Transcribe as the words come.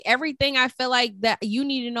everything I feel like that you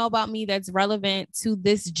need to know about me that's relevant to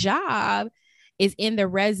this job is in the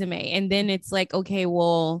resume. And then it's like, okay,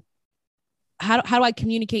 well, how do I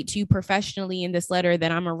communicate to you professionally in this letter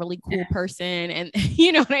that I'm a really cool person? And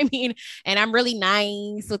you know what I mean? And I'm really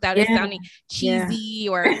nice without it sounding cheesy,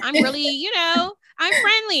 or I'm really, I'm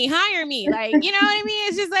friendly, hire me. Like, you know what I mean?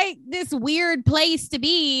 It's just like this weird place to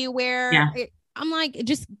be where I'm like,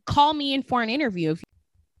 just call me in for an interview.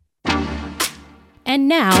 And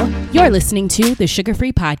now you're listening to the Sugar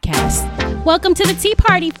Free Podcast. Welcome to the tea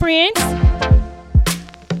party, friends.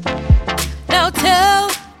 Now tell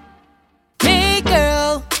me,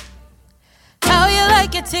 girl, how you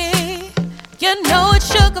like your tea. You know it's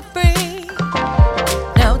sugar free.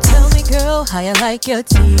 Now tell me, girl, how you like your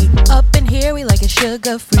tea. Up in here, we like it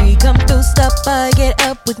sugar free. Come through, stop by, get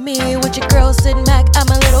up with me. With your girl sitting back, I'm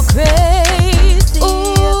a little crazy.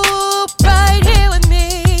 Ooh, right here with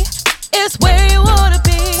me is where you wanna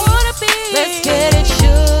be. Let's get it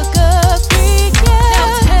sugar free,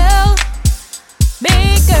 yeah.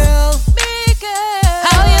 Now tell me, girl,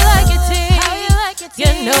 how you like your tea.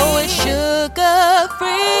 You know it's sugar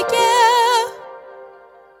free, yeah.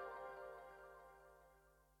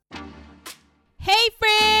 Hey,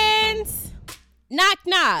 friends. Knock,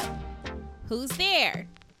 knock. Who's there?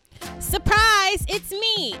 Surprise, it's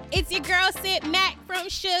me. It's your girl, Sit Mac from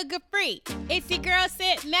Sugar Free. It's your girl,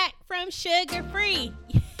 Sit Mac from Sugar Free.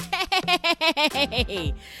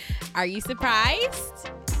 Hey, are you surprised?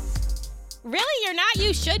 Really, you're not.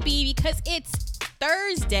 You should be, because it's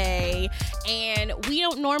Thursday and we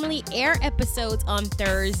don't normally air episodes on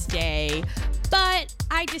Thursday, but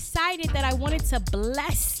I decided that I wanted to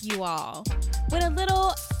bless you all with a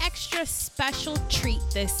little extra special treat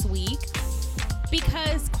this week,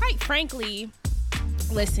 because quite frankly,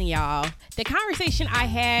 listen, y'all, the conversation I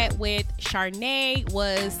had with Charnay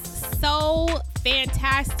was so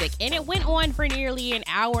fantastic, and it went on for nearly an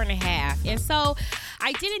hour and a half. And so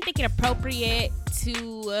I didn't think it appropriate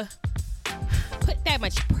to put that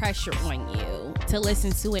much pressure on you to listen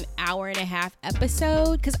to an hour and a half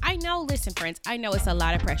episode, because I know, listen, friends, I know it's a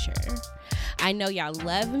lot of pressure. I know y'all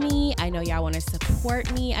love me. I know y'all want to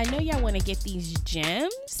support me. I know y'all want to get these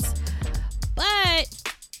gems, but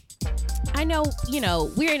I know,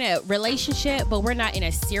 we're in a relationship, but we're not in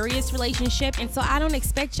a serious relationship. And so I don't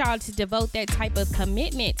expect y'all to devote that type of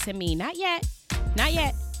commitment to me. Not yet.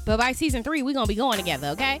 But by season 3, we're going to be going together,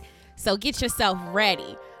 okay? So get yourself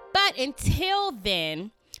ready. But until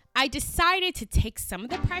then, I decided to take some of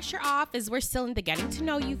the pressure off, as we're still in the getting to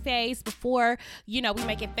know you phase before, we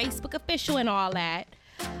make it Facebook official and all that.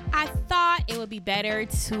 I thought it would be better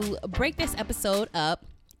to break this episode up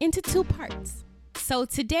into 2 parts. So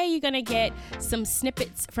today you're going to get some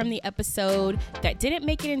snippets from the episode that didn't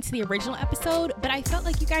make it into the original episode, but I felt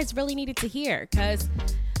like you guys really needed to hear, because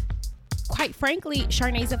quite frankly,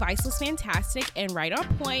 Charnay's advice was fantastic and right on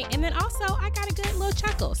point. And then also I got a good little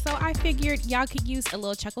chuckle. So I figured y'all could use a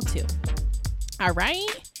little chuckle too. All right.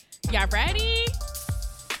 Y'all ready?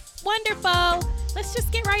 Wonderful. Let's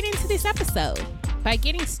just get right into this episode by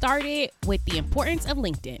getting started with the importance of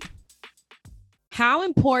LinkedIn. How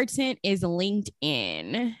important is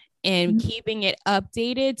LinkedIn and keeping it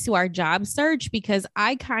updated to our job search? Because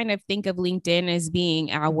I kind of think of LinkedIn as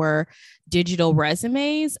being our digital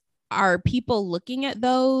resumes. Are people looking at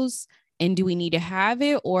those, and do we need to have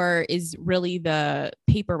it, or is really the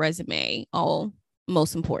paper resume all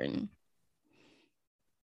most important?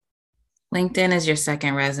 LinkedIn is your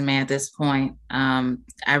second resume at this point.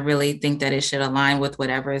 I really think that it should align with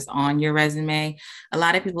whatever is on your resume. A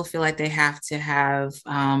lot of people feel like they have to have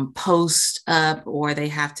posts up, or they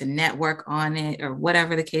have to network on it, or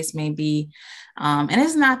whatever the case may be. And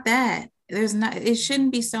it's not that. It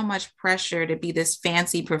shouldn't be so much pressure to be this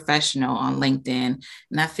fancy professional on LinkedIn.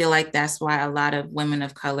 And I feel like that's why a lot of women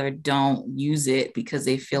of color don't use it, because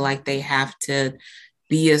they feel like they have to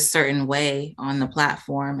be a certain way on the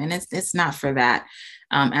platform. And it's not for that.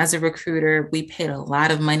 As a recruiter, we paid a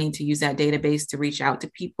lot of money to use that database to reach out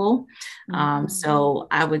to people. So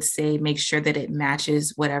I would say make sure that it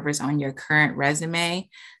matches whatever's on your current resume,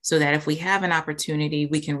 so that if we have an opportunity,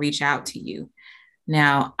 we can reach out to you.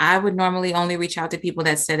 Now, I would normally only reach out to people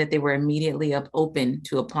that said that they were immediately open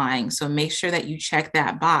to applying. So make sure that you check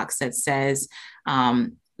that box that says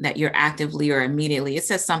that you're actively or immediately, it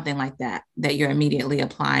says something like that you're immediately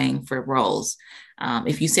applying for roles.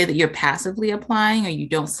 If you say that you're passively applying, or you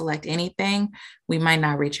don't select anything, we might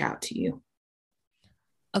not reach out to you.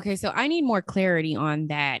 Okay, so I need more clarity on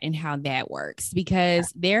that and how that works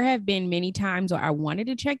because there have been many times where I wanted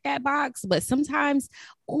to check that box, but sometimes,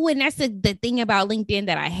 oh, and that's the thing about LinkedIn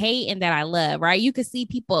that I hate and that I love, right? You can see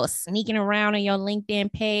people sneaking around on your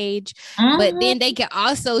LinkedIn page, but then they can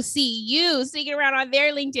also see you sneaking around on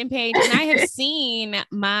their LinkedIn page. And I have seen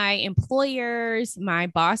my employers, my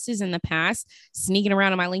bosses in the past sneaking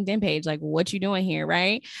around on my LinkedIn page, like, what you doing here,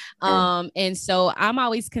 right? And so I'm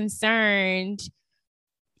always concerned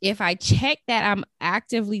if I check that I'm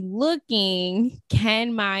actively looking,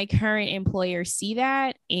 can my current employer see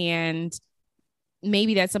that? And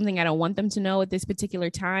maybe that's something I don't want them to know at this particular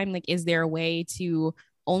time. Like, is there a way to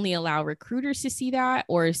only allow recruiters to see that,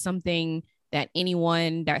 or is something that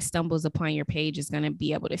anyone that stumbles upon your page is going to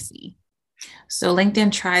be able to see? So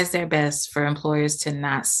LinkedIn tries their best for employers to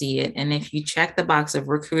not see it. And if you check the box of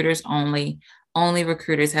recruiters only, only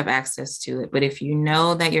recruiters have access to it. But if you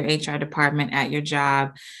know that your HR department at your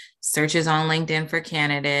job searches on LinkedIn for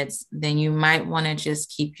candidates, then you might want to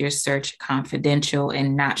just keep your search confidential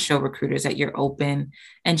and not show recruiters that you're open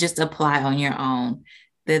and just apply on your own.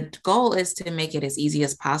 The goal is to make it as easy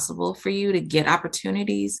as possible for you to get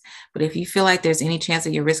opportunities. But if you feel like there's any chance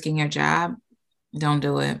that you're risking your job, don't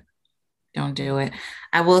do it. Don't do it.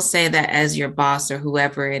 I will say that as your boss or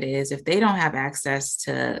whoever it is, if they don't have access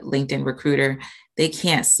to LinkedIn Recruiter, they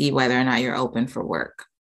can't see whether or not you're open for work.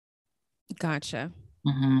 Gotcha.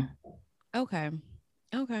 Mm-hmm. Okay.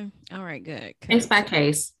 Okay. All right. Good. Case by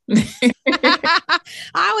case.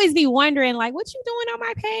 I always be wondering, like, what you doing on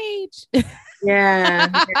my page?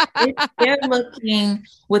 Yeah. They're looking,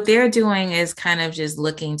 what they're doing is kind of just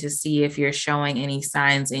looking to see if you're showing any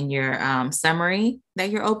signs in your summary that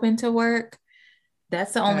you're open to work.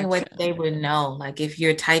 That's the only way Gotcha. that they would know. Like if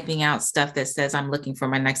you're typing out stuff that says, I'm looking for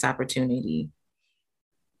my next opportunity.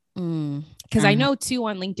 Because I know too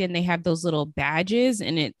on LinkedIn, they have those little badges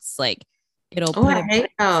and it's like, it'll Oh, put I hate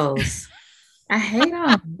those. I hate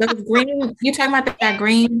them. The green, you talking about that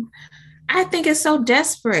green? I think it's so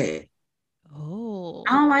desperate. Oh,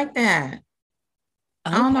 I don't like that.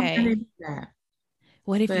 I don't know why they okay. do that.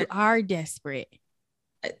 What if you But are desperate?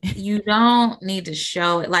 you don't need to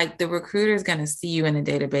show it. Like the recruiter is going to see you in the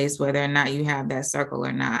database, whether or not you have that circle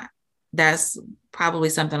or not. That's probably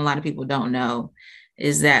something a lot of people don't know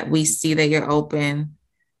is that we see that you're open.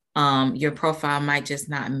 Your profile might just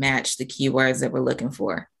not match the keywords that we're looking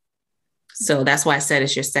for. So that's why I said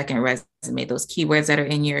it's your second resume. Those keywords that are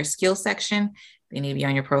in your skill section, they need to be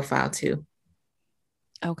on your profile too.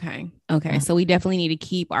 Okay. Okay. So we definitely need to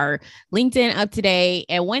keep our LinkedIn up to date.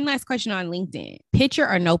 And one last question on LinkedIn: picture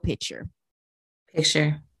or no picture?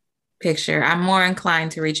 Picture. I'm more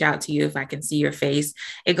inclined to reach out to you if I can see your face.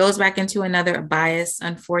 It goes back into another bias,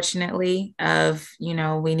 unfortunately, of,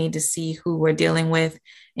 we need to see who we're dealing with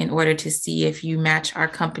in order to see if you match our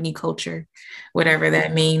company culture, whatever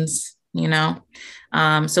that means,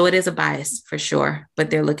 So it is a bias for sure, but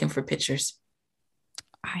they're looking for pictures.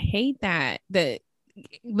 I hate that.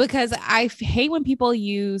 Because I hate when people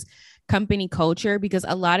use company culture, because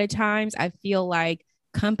a lot of times I feel like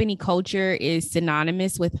company culture is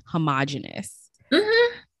synonymous with homogenous.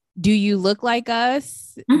 Mm-hmm. Do you look like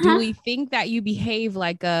us? Mm-hmm. Do we think that you behave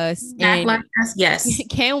like us? Act like us? Yes.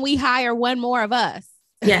 Can we hire one more of us?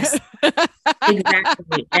 Yes,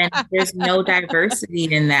 exactly. And there's no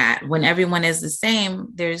diversity in that. When everyone is the same,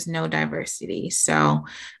 there's no diversity. So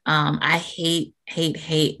I hate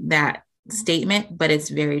that statement, but it's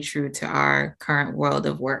very true to our current world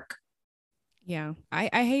of work. Yeah,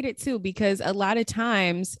 I hate it too, because a lot of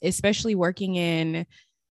times, especially working in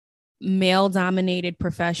male dominated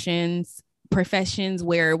professions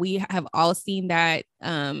where we have all seen that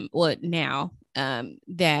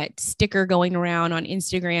that sticker going around on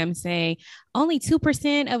Instagram saying only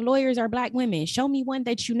 2% of lawyers are Black women. Show me one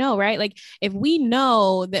that you know, right? Like if we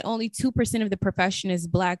know that only 2% of the profession is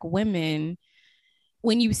Black women,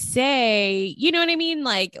 when you say, you know what I mean?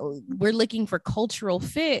 Like we're looking for cultural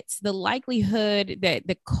fits, the likelihood that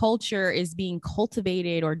the culture is being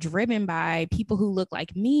cultivated or driven by people who look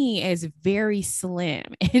like me is very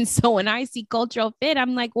slim. And so when I see cultural fit,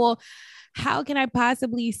 I'm like, well, how can I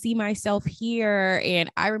possibly see myself here? And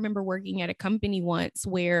I remember working at a company once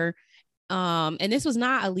where and this was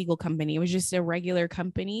not a legal company, it was just a regular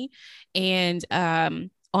company. And on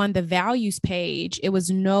the values page, it was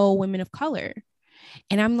no women of color.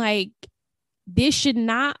 And I'm like, this should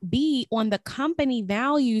not be on the company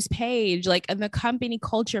values page, like on the company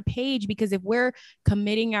culture page, because if we're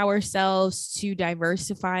committing ourselves to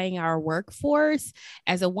diversifying our workforce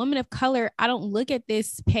as a woman of color, I don't look at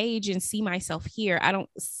this page and see myself here. I don't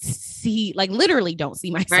see, like, literally don't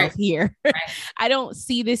see myself here. Right. I don't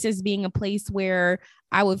see this as being a place where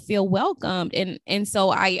I would feel welcomed. And so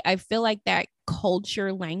I feel like that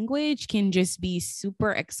culture language can just be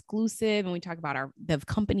super exclusive. And we talk about the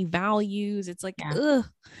company values. It's like, ugh,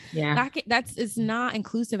 it's not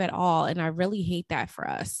inclusive at all. And I really hate that for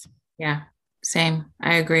us. Yeah, same.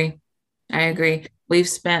 I agree. We've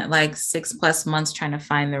spent like 6+ months trying to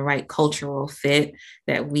find the right cultural fit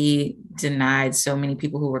that we denied so many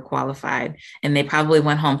people who were qualified. And they probably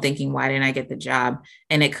went home thinking, why didn't I get the job?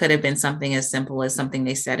 And it could have been something as simple as something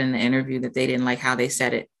they said in the interview that they didn't like how they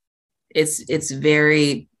said it. It's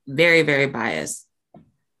very, very, very biased.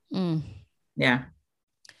 Yeah.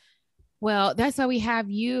 Well, that's why we have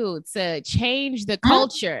you to change the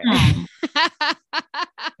culture.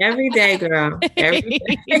 Every day, girl. Every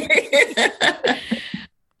day.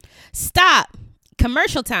 Stop.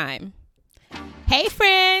 Commercial time. Hey,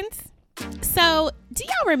 friends. So, do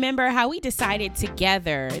y'all remember how we decided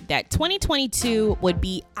together that 2022 would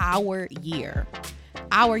be our year?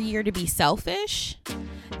 Our year to be selfish?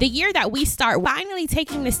 The year that we start finally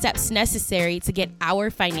taking the steps necessary to get our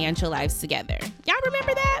financial lives together. Y'all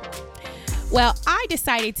remember that? Well, I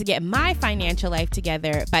decided to get my financial life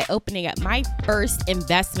together by opening up my first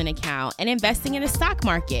investment account and investing in the stock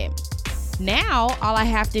market. Now, all I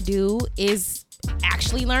have to do is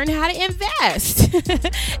actually learn how to invest.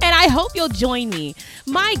 And I hope you'll join me.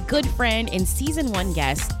 My good friend and season 1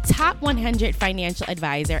 guest, top 100 financial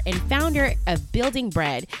advisor and founder of Building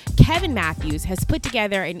Bread, Kevin Matthews, has put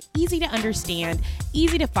together an easy to understand,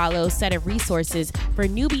 easy to follow set of resources for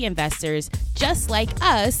newbie investors just like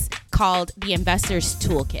us called the Investor's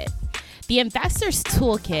Toolkit. The Investor's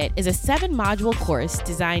Toolkit is a 7-module course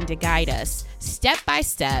designed to guide us step by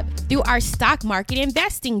step through our stock market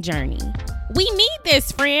investing journey. We need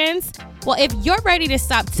this, friends. Well, if you're ready to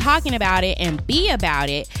stop talking about it and be about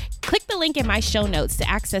it, click the link in my show notes to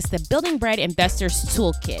access the Building Bread Investors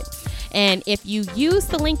Toolkit. And if you use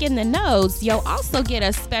the link in the notes, you'll also get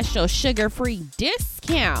a special sugar-free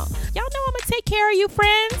discount. Y'all know I'm gonna take care of you,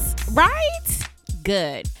 friends, right?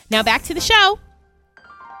 Good. Now back to the show.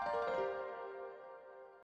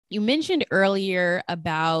 You mentioned earlier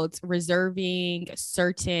about reserving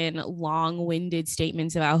certain long-winded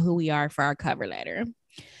statements about who we are for our cover letter.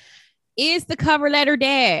 Is the cover letter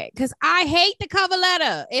dead? Because I hate the cover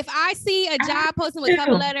letter. If I see a job posting with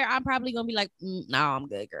cover letter, I'm probably going to be like, no, I'm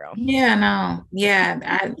good, girl. Yeah, no.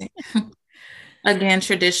 Yeah. Again,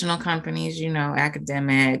 traditional companies,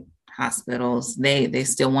 academic hospitals, they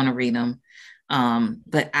still want to read them.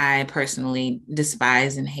 But I personally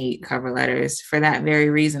despise and hate cover letters for that very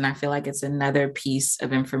reason. I feel like it's another piece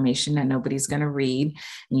of information that nobody's going to read,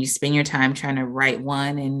 and you spend your time trying to write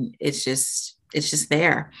one, and it's just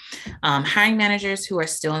there. Hiring managers who are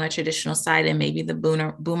still on the traditional side and maybe the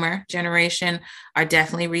boomer generation are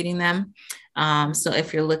definitely reading them. So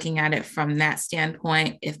if you're looking at it from that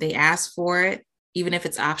standpoint, if they ask for it, even if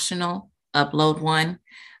it's optional, upload one.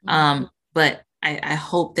 But I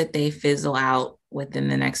hope that they fizzle out within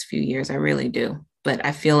the next few years. I really do. But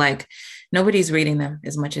I feel like nobody's reading them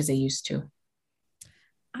as much as they used to.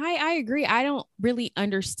 I agree. I don't really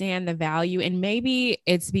understand the value. And maybe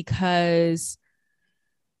it's because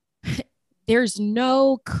there's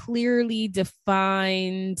no clearly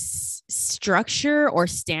defined structure or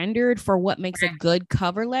standard for what makes a good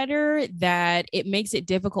cover letter, that it makes it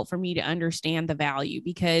difficult for me to understand the value,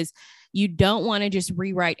 because you don't want to just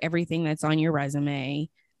rewrite everything that's on your resume.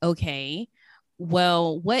 Okay,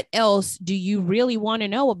 well, what else do you really want to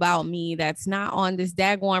know about me that's not on this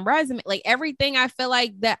daggone resume? Like, everything I feel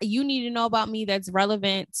like that you need to know about me that's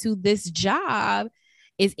relevant to this job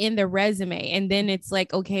is in the resume. And then it's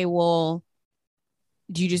like, okay, well,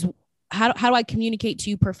 do you just, how do I communicate to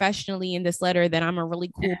you professionally in this letter that I'm a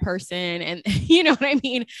really cool person, and you know what I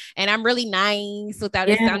mean? And I'm really nice without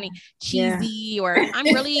it sounding cheesy, or I'm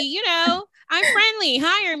really, I'm friendly,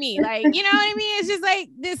 hire me. Like, you know what I mean? It's just like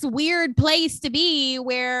this weird place to be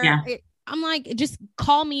where I'm like, just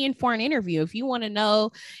call me in for an interview. If you want to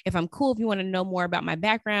know if I'm cool, if you want to know more about my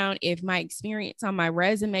background, if my experience on my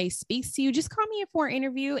resume speaks to you, just call me in for an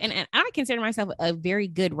interview. And I consider myself a very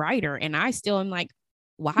good writer, and I still am like,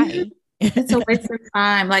 why? It's a waste of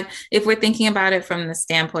time. Like, if we're thinking about it from the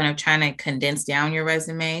standpoint of trying to condense down your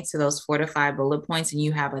resume to those 4 to 5 bullet points, and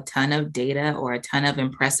you have a ton of data or a ton of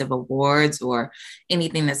impressive awards or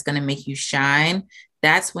anything that's going to make you shine,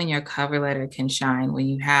 That's when your cover letter can shine. When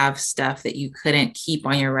you have stuff that you couldn't keep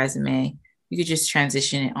on your resume, you could just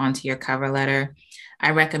transition it onto your cover letter.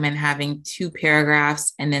 I recommend having 2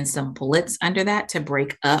 paragraphs and then some bullets under that to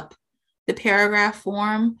break up the paragraph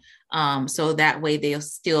form. So that way they'll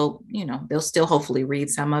still hopefully read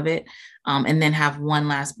some of it. And then have one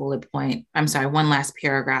last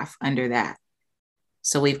paragraph under that.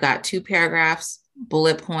 So we've got 2 paragraphs,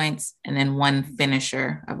 bullet points, and then one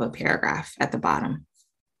finisher of a paragraph at the bottom.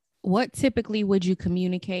 What typically would you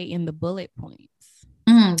communicate in the bullet points?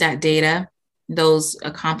 That data, those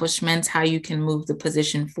accomplishments, how you can move the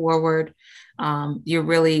position forward. You're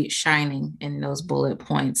really shining in those bullet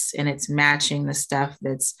points, and it's matching the stuff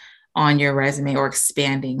that's on your resume or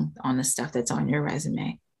expanding on the stuff that's on your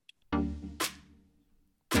resume.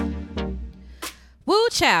 Woo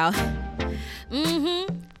chow.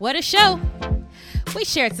 What a show. We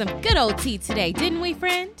shared some good old tea today, didn't we,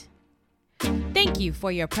 friend? Thank you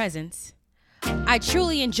for your presence. I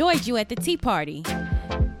truly enjoyed you at the tea party,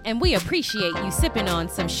 and we appreciate you sipping on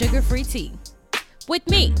some sugar-free tea. With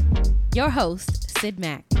me, your host, Sid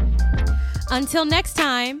Mack. Until next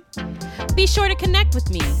time, be sure to connect with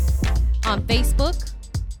me on Facebook,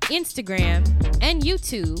 Instagram, and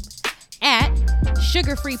YouTube at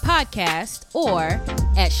Sugar Free Podcast or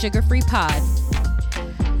at Sugar Free Pod.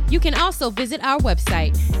 You can also visit our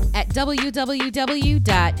website at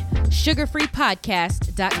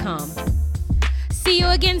www.sugarfreepodcast.com. See you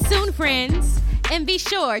again soon, friends, and be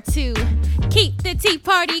sure to keep the tea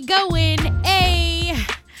party going,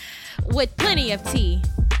 with plenty of tea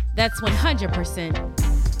that's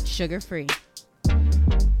 100% sugar-free.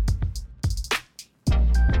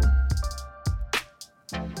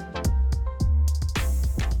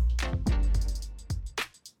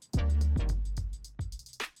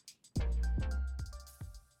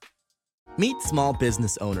 Meet small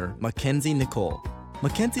business owner Mackenzie Nicole.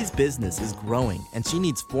 Mackenzie's business is growing, and she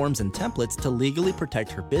needs forms and templates to legally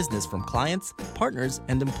protect her business from clients, partners,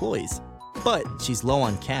 and employees. But she's low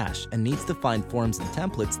on cash and needs to find forms and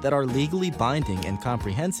templates that are legally binding and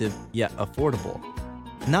comprehensive, yet affordable.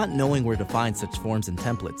 Not knowing where to find such forms and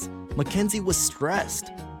templates, Mackenzie was stressed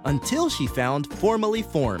until she found Formally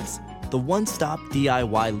Forms, the one-stop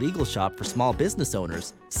DIY legal shop for small business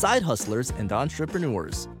owners, side hustlers, and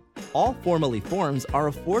entrepreneurs. All Formally Forms are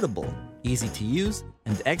affordable, easy to use,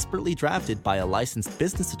 and expertly drafted by a licensed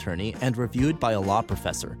business attorney and reviewed by a law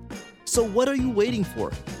professor. So what are you waiting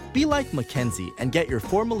for? Be like Mackenzie and get your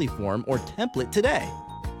Formally Form or template today.